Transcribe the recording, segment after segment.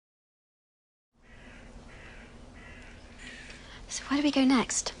So where do we go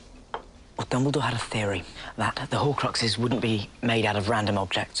next? Well, Dumbledore had a theory that the Horcruxes wouldn't be made out of random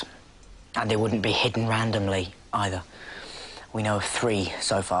objects, and they wouldn't be hidden randomly either. We know of 3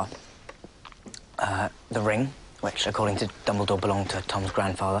 so far. The ring, which, according to Dumbledore, belonged to Tom's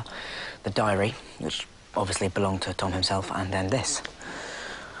grandfather. The diary, which obviously belonged to Tom himself. And then this,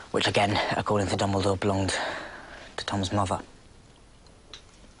 which, again, according to Dumbledore, belonged to Tom's mother.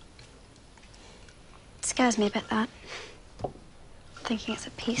 It scares me a bit, that. Thinking it's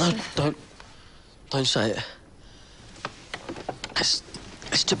a piece of... Don't say it.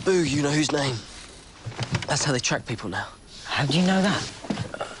 It's taboo, you know whose name. That's how they track people now. How do you know that?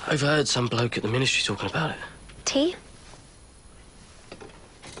 Overheard some bloke at the ministry talking about it. Tea?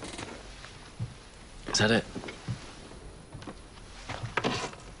 Is that it?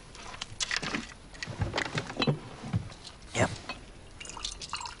 Yep.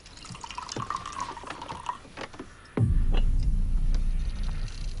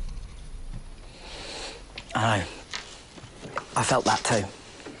 I know. I felt that too.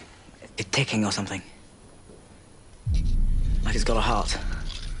 It's ticking or something. Like it's got a heart.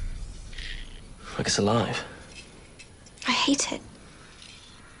 Like it's alive. I hate it.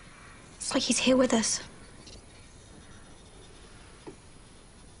 It's like he's here with us.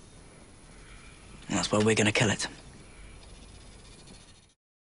 And that's why we're going to kill it.